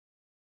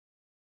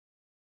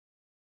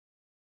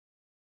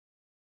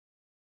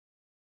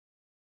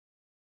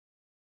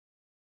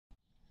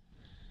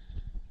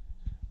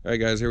Alright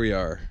guys, here we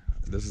are.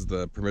 This is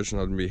the permission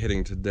I'm going to be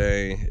hitting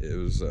today. It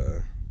was,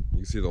 you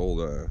can see the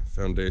old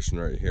foundation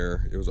right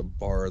here. It was a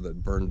bar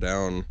that burned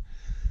down,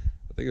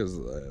 I think it was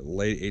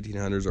late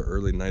 1800s or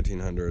early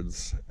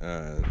 1900s.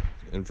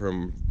 And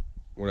from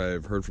what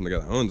I've heard from the guy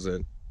that owns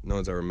it, no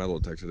one's ever metal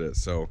detected it.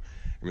 So,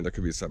 I mean, there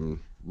could be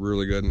something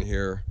really good in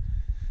here.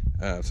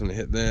 So I'm going to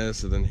hit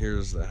this, and then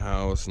here's the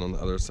house, and on the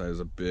other side is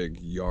a big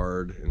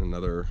yard and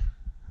another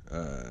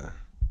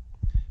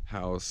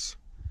house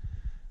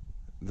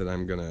that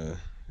I'm gonna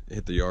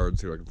hit the yard,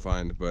 see what I can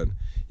find. But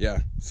yeah,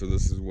 so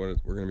this is what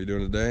we're gonna be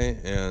doing today,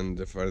 and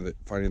if I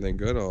find anything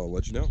good, I'll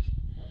let you know.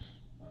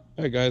 All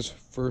right guys,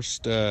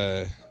 first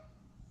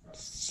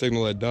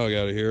signal I dug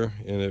out of here,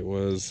 and it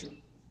was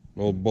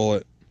an old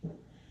bullet,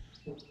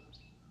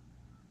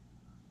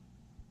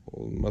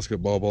 old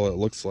musket ball bullet. It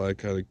looks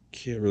like, I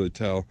can't really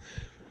tell,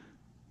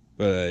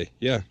 but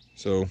yeah,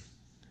 so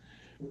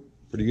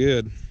pretty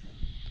good.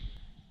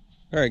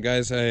 All right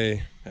guys,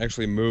 I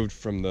actually moved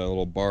from the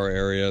little bar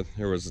area.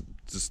 There was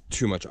just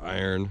too much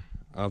iron.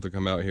 I'll have to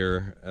come out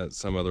here at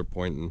some other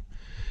point and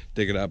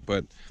dig it up.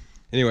 But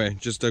anyway,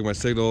 just dug my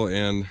signal,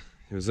 and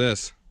it was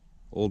this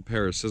old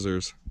pair of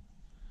scissors.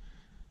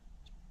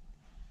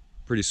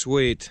 Pretty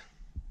sweet.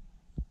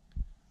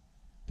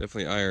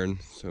 Definitely iron,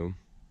 so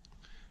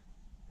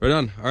right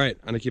on. All right,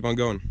 I'm gonna keep on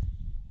going.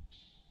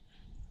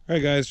 All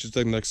right guys, just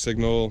dug the next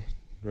signal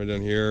right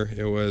down here.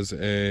 It was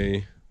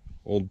a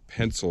old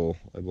pencil,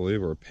 I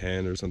believe, or a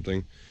pen or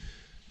something.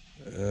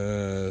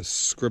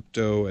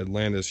 Scripto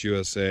Atlantis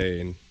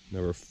USA,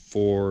 number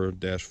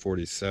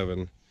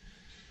 4-47.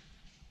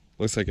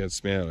 Looks like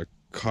it's made out of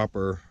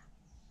copper,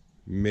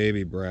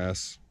 maybe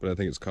brass, but I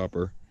think it's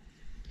copper.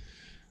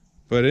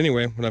 But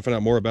anyway, when I find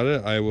out more about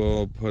it, I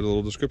will put a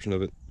little description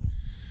of it.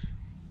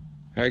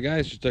 Alright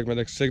guys, just took my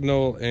next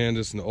signal, and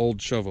it's an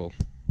old shovel.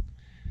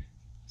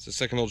 It's the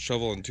second old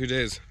shovel in 2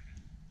 days.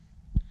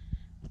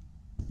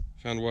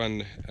 Found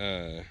one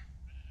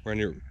right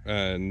near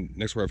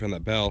next where I found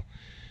that bell.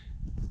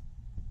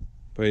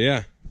 But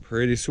yeah,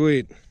 pretty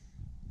sweet.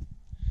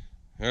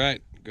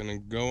 Alright, gonna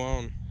go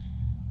on.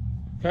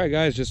 Alright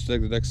guys, just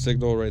like the next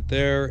signal right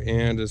there,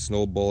 and it's an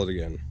old bullet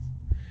again.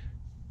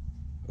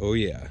 Oh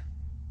yeah,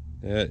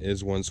 that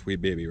is one sweet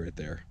baby right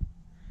there.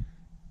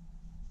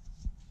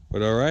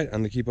 But alright, I'm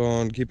gonna keep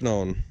on keeping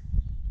on.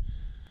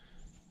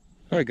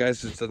 Alright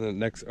guys, just dug the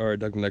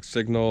next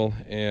signal,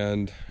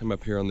 and I'm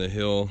up here on the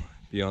hill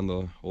beyond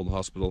the old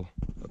hospital,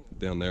 up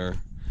down there.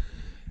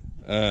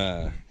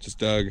 Just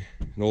dug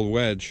an old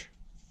wedge.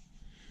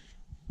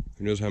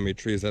 Who knows how many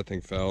trees that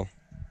thing fell.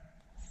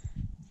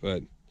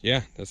 But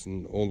yeah, that's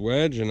an old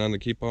wedge, and I'm gonna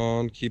keep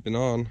on keeping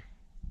on.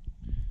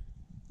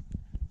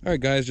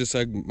 Alright guys, just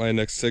dug my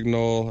next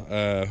signal.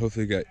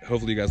 Hopefully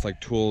you guys like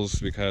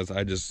tools, because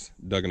I just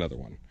dug another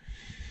one.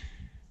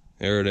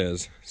 There it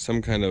is.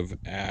 Some kind of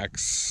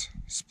axe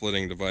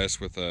splitting device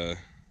with a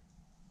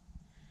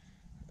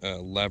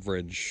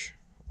leverage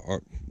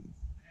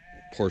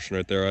portion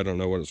right there. I don't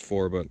know what it's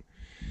for, but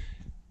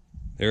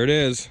there it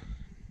is.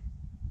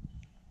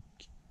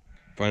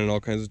 Finding all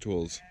kinds of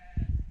tools.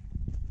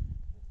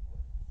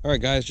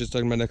 Alright guys, just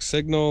dug my next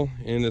signal,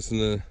 and it's in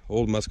the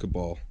old musket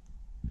ball.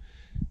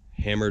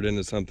 Hammered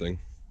into something.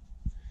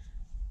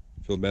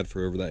 Feel bad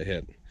for whoever that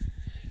hit.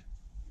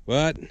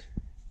 But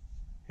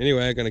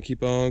anyway, I'm gonna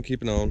keep on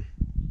keeping on.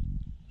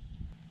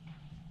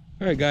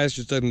 Alright guys,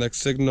 just dug the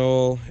next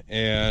signal,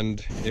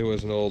 and it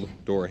was an old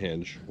door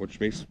hinge, which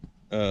leads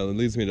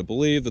me to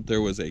believe that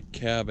there was a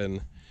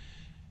cabin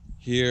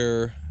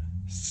here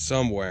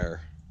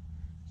somewhere.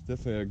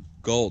 Definitely a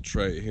gulch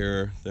right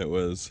here that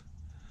was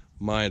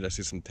mined. I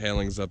see some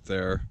tailings up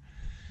there.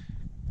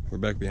 We're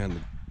back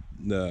behind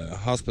the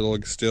hospital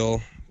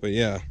still, but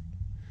yeah.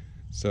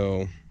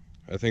 So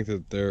I think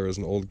that there is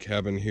an old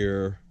cabin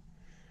here.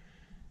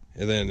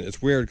 And then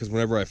it's weird because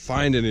whenever I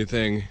find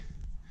anything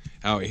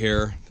out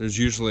here, there's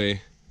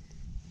usually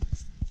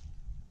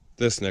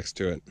this next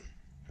to it.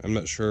 I'm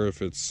not sure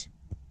if it's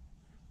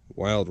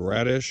wild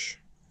radish.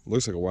 It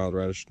looks like a wild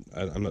radish.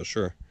 I'm not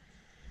sure.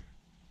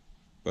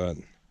 But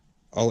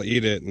I'll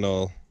eat it, and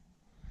I'll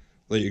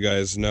let you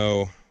guys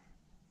know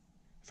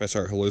if I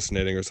start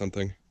hallucinating or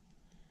something.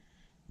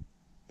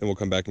 Then we'll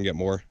come back and get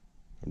more.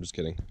 I'm just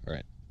kidding.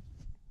 Alright.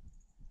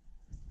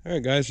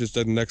 Alright guys, just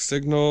did the next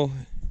signal.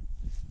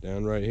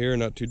 Down right here,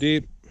 not too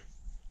deep.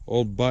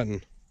 Old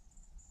button.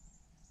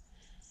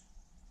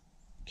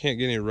 Can't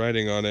get any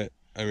writing on it.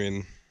 I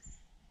mean,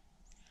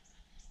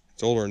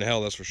 it's older than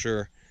hell, that's for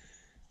sure.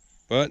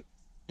 But,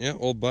 yeah,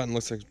 old button.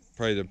 Looks like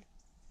probably a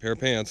pair of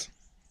pants.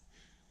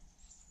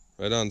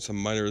 Right on, some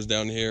miners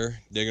down here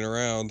digging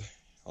around.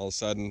 All of a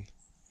sudden,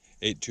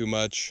 ate too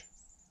much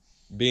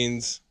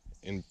beans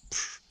and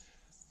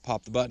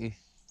popped the button.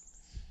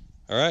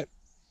 Alright.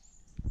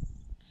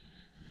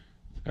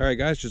 Alright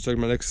guys, just took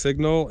my next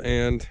signal,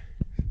 and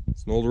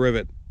it's an old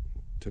rivet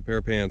to a pair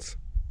of pants.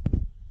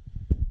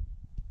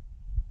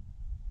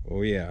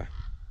 Oh yeah.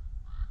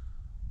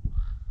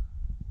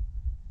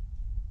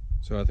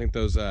 So I think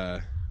those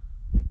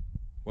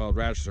wild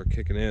radishes are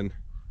kicking in.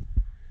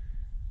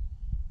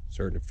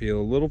 Starting to feel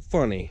a little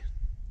funny.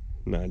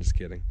 Nah, just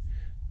kidding.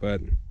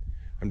 But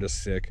I'm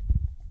just sick.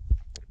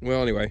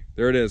 Well, anyway,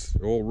 there it is.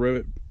 Old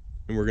rivet.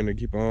 And we're gonna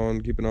keep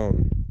on keeping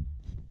on.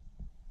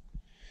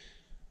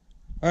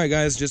 Alright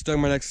guys, just dug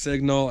my next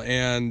signal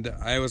and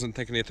I wasn't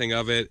thinking anything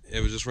of it.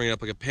 It was just ringing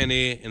up like a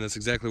penny and that's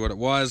exactly what it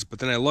was. But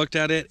then I looked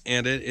at it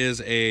and it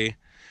is a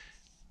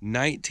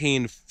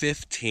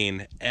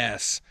 1915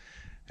 S.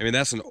 I mean,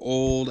 that's an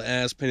old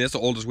ass penny. That's the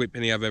oldest weight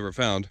penny I've ever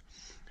found.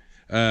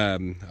 I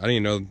didn't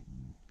even know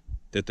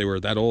that they were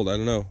that old. I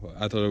don't know.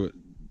 I thought it was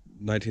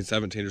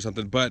 1917 or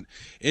something. But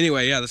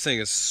anyway, yeah, this thing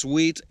is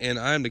sweet and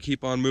I'm to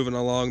keep on moving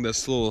along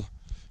this little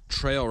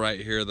trail right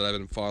here that I've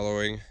been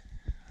following.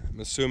 I'm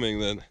assuming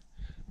that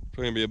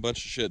probably gonna be a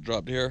bunch of shit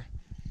dropped here.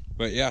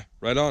 But yeah,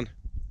 right on.